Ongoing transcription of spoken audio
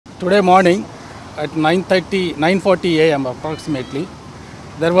Today morning at 9:40 a.m. approximately,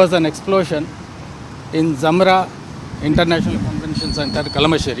 there was an explosion in Zamra International Convention Center,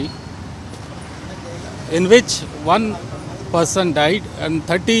 Kalamasheri, in which one person died and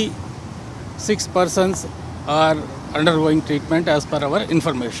 36 persons are undergoing treatment as per our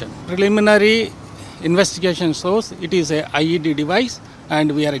information. Preliminary investigation shows it is a IED device and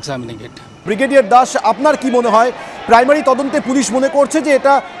we are examining it. Brigadier Das, আপনার কি মনে হয়? Primary তদন্তে police মনে করছে যে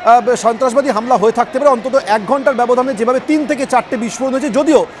এটা সন্ত্রাসবাদী হামলা হয়ে থাকতে পারে। অন্তত 1 ঘন্টার ব্যবধানে যেভাবে 3 থেকে 4টে বিস্ফোরণ হয়েছে,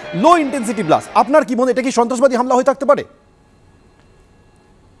 যদিও লো ইন্টেন্সিটি ব্লাস্ট, আপনার কি মনে, এটা কি সন্ত্রাসবাদী হামলা হয়ে থাকতে পারে?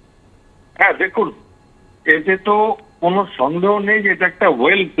 হ্যাঁ, দেখুন, এতে তো কোনো সন্দেহ নেই যে এটা একটা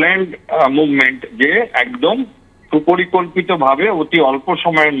ওয়েল প্ল্যান্ড মুভমেন্ট, যে একদম সুপরিকল্পিতভাবে অতি অল্প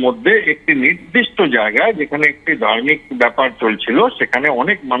সময়ের মধ্যে একটি নির্দিষ্ট জায়গায়, যেখানে একটি ধার্মিক ব্যাপার চলছিল, সেখানে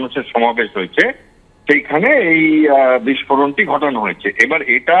অনেক মানুষের সমাবেশ হয়েছে, সেইখানে এই বিস্ফোরণটি ঘটানো হয়েছে। এবার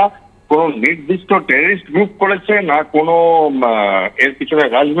এটা কোনো নির্দিষ্ট টেররিস্ট গ্রুপ করেছে না, কোনো এর পিছনে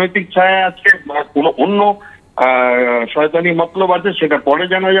রাজনৈতিক ছায়া আছে বা কোনো অন্য শয়তানি মতলব আছে, সেটা পরে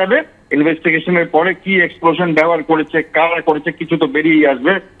জানা যাবে। ইনভেস্টিগেশনের পরে কি এক্সপ্লোশন ব্যবহার করেছে, কারা করেছে, কিছু তো বেরিয়ে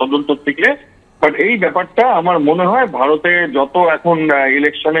আসবে তদন্ত থেকে। বাট এই ব্যাপারটা আমার মনে হয় ভারতে যত এখন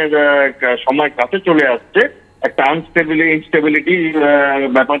ইলেকশনের সময় কাছে চলে আসছে, একটা ইনস্টেবিলিটি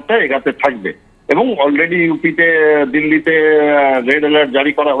ব্যাপারটা এগাতে থাকবে। এবং অলরেডি ইউপিতে, দিল্লিতে রেড অ্যালার্ট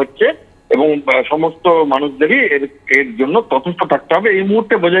জারি করা হচ্ছে এবং সমস্ত মানুষদেরই এর জন্য তথ্য থাকতে হবে। এই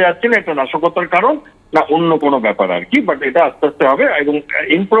মুহূর্তে বোঝা যাচ্ছে না এটা নাশকতার কারণ না অন্য কোনো ব্যাপার আর কি, বাট এটা আস্তে আস্তে হবে। এবং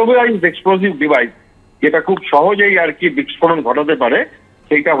ইম্প্রোভাইজড এক্সপ্লোসিভ ডিভাইস, যেটা খুব সহজেই আর কি বিস্ফোরণ ঘটাতে পারে,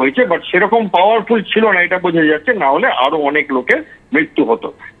 সেইটা হয়েছে, বাট সেরকম পাওয়ারফুল ছিল না, এটা বোঝা যাচ্ছে। না হলে আরো অনেক লোকের মৃত্যু হতো।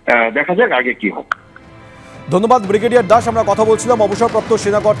 দেখা যাক আগে কি হয়। ধন্যবাদ ব্রিগেডিয়ার দাস। আমরা কথা বলছিলাম অবসরপ্রাপ্ত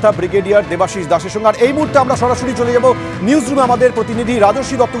সেনাকর্তা ব্রিগেডিয়ার দেবাশিস দাসের সঙ্গে। আর এই মুহূর্তে আমরা সরাসরি চলে যাব নিউজ রুমে। আমাদের প্রতিনিধি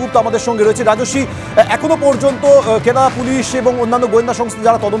রাজস্বী দত্তগুপ্ত আমাদের সঙ্গে রয়েছে। রাজস্বী, এখনো পর্যন্ত কেরালা পুলিশ এবং অন্যান্য গোয়েন্দা সংস্থা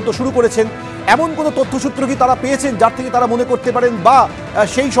যারা তদন্ত শুরু করেছেন, এমন কোনো তথ্যসূত্র কি তারা পেয়েছেন যার থেকে তারা মনে করতে পারেন বা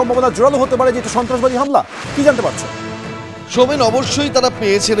সেই সম্ভাবনা জোরালো হতে পারে যে এটা সন্ত্রাসবাদী হামলা? কি জানতে পারছেন? সোমেন, অবশ্যই তারা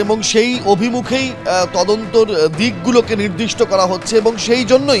পেয়েছেন এবং সেই অভিমুখেই তদন্তর দিকগুলোকে নির্দিষ্ট করা হচ্ছে এবং সেই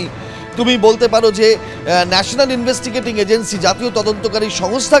জন্যই তুমি বলতে পারো যে ন্যাশনাল ইনভেস্টিগেটিং এজেন্সি, জাতীয় তদন্তকারী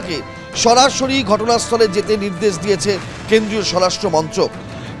সংস্থাকে সরাসরি ঘটনাস্থলে যেতে নির্দেশ দিয়েছে কেন্দ্রীয় স্বরাষ্ট্র মন্ত্রক।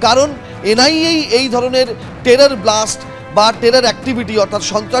 কারণ এনআইএ এই ধরনের টেরর ব্লাস্ট বা টেরর অ্যাক্টিভিটি অর্থাৎ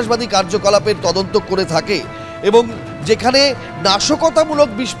সন্ত্রাসবাদী কার্যকলাপের তদন্ত করে থাকে এবং যেখানে নাশকতামূলক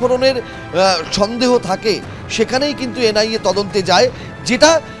বিস্ফোরণের সন্দেহ থাকে সেখানেই কিন্তু এনআইএ তদন্তে যায়,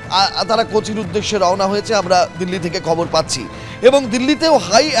 যেটা তারা কোচির উদ্দেশ্যে রওনা হয়েছে, আমরা দিল্লি থেকে খবর পাচ্ছি। এবং দিল্লিতেও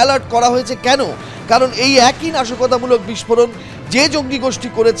হাই অ্যালার্ট করা হয়েছে। কেন? কারণ এই একই নাশকতামূলক বিস্ফোরণ যে জঙ্গি গোষ্ঠী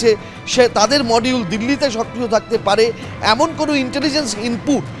করেছে, সে তাদের মডিউল দিল্লিতে সক্রিয় থাকতে পারে এমন কোনো ইন্টেলিজেন্স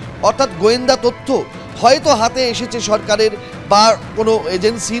ইনপুট অর্থাৎ গোয়েন্দা তথ্য হয়তো হাতে এসেছে সরকারের বা কোনো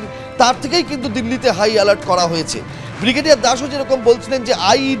এজেন্সির, তার থেকেই কিন্তু দিল্লিতে হাই অ্যালার্ট করা হয়েছে। ব্রিগেডিয়ার দাসও যেরকম বলছিলেন যে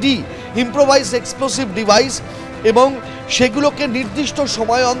আইইডি, ইম্প্রোভাইজড এক্সপ্লোসিভ ডিভাইস, এবং সেগুলোকে নির্দিষ্ট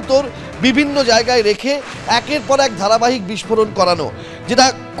সময় অন্তর বিভিন্ন জায়গায় রেখে একের পর এক ধারাবাহিক বিস্ফোরণ করানো, যেটা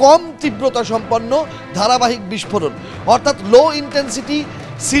কম তীব্রতা সম্পন্ন ধারাবাহিক বিস্ফোরণ অর্থাৎ লো ইন্টেন্সিটি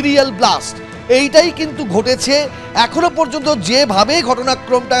সিরিয়াল ব্লাস্ট, এইটাই কিন্তু ঘটেছে। এখনো পর্যন্ত যেভাবে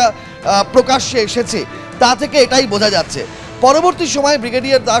ঘটনাক্রমটা প্রকাশ্যে এসেছে তা থেকে এটাই বোঝা যাচ্ছে। পরবর্তী সময়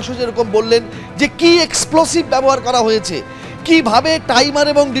ব্রিগেডিয়ার দাসও যেরকম বললেন যে কি এক্সপ্লোসিভ ব্যবহার করা হয়েছে, কিভাবে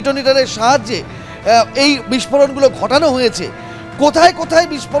টাইমার এবং ডিটোনেটরের সাহায্যে এই বিস্ফোরণগুলো ঘটানো হয়েছে, কোথায় কোথায়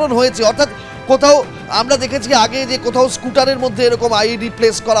বিস্ফোরণ হয়েছে। অর্থাৎ কোথাও আমরা দেখেছি আগে যে কোথাও স্কুটারের মধ্যে এরকম আইইডি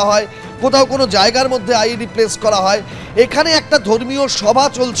প্লেস করা হয়, কোথাও কোনো জায়গার মধ্যে আইইডি প্লেস করা হয়। এখানে একটা ধর্মীয় সভা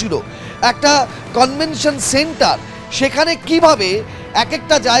চলছিল, একটা কনভেনশন সেন্টার, সেখানে কিভাবে এক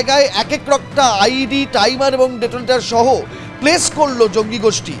একটা জায়গায় এক এক রকটা আইইডি, টাইমার এবং ডেটোনেটর সহ প্লেস করলো জঙ্গি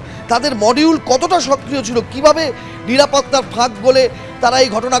গোষ্ঠী, তাদের মডিউল কতটা সক্রিয় ছিল, কিভাবে নিরাপত্তার ফাঁক গলে তারা এই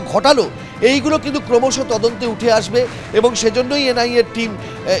ঘটনা ঘটালো, এইগুলো কিন্তু ক্রমশ তদন্তে উঠে আসবে এবং সেজন্যই এনআইএর টিম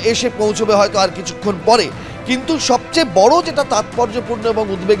এসে পৌঁছবে হয়তো আর কিছুক্ষণ পরে। কিন্তু সবচেয়ে বড় যেটা তাৎপর্যপূর্ণ এবং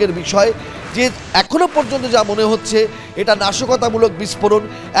উদ্বেগের বিষয়, যে এখনো পর্যন্ত যা মনে হচ্ছে এটা নাশকতামূলক বিস্ফোরণ।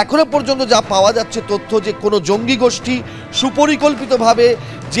 এখনো পর্যন্ত যা পাওয়া যাচ্ছে তথ্য, যে কোনো জঙ্গি গোষ্ঠী সুপরিকল্পিতভাবে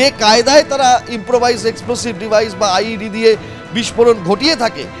যে কায়দায় তারা ইম্প্রোভাইজড এক্সপ্লোসিভ ডিভাইস বা আইইডি দিয়ে বিস্ফোরণ ঘটিয়ে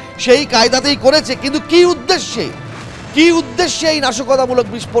থাকে সেই কায়দাতেই করেছে। কিন্তু কি উদ্দেশ্যে এই নাশকতামূলক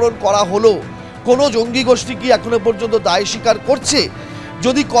বিস্ফোরণ করা হলো? কোনো জঙ্গি গোষ্ঠী কি এখনো পর্যন্ত দায় স্বীকার করছে?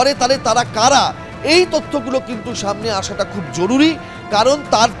 যদি করে তাহলে তারা কারা? এই তথ্যগুলো কিন্তু সামনে আসাটা খুব জরুরি, কারণ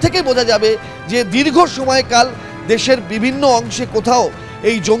তার থেকে বোঝা যাবে যে দীর্ঘ সময়কাল দেশের বিভিন্ন অংশে কোথাও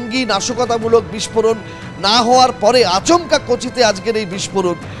এই জঙ্গি নাশকতামূলক বিস্ফোরণ না হওয়ার পরে আচমকা কোচিতে আজকের এই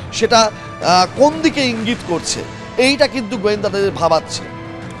বিস্ফোরণ, সেটা কোন দিকে ইঙ্গিত করছে, এইটা কিন্তু গোয়েন্দাদের ভাবাচ্ছে।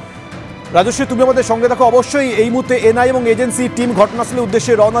 রাজশ্রী, তুমি আমাদের সঙ্গে দেখো। অবশ্যই এই মুহূর্তে এনআই এবং এজেন্সি টিম ঘটনাস্থলের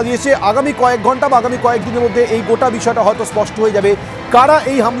উদ্দেশ্যে রওনা দিয়েছে। আগামী কয়েক ঘন্টা বা আগামী কয়েকদিনের মধ্যে এই গোটা বিষয়টা হয়তো স্পষ্ট হয়ে যাবে, কারা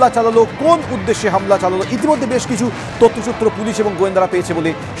এই হামলা চালালো, কোন উদ্দেশ্যে হামলা চালালো। ইতিমধ্যে বেশ কিছু তথ্যসূত্র পুলিশ এবং গোয়েন্দারা পেয়েছে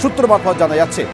বলে সূত্র মারফত জানা যাচ্ছে।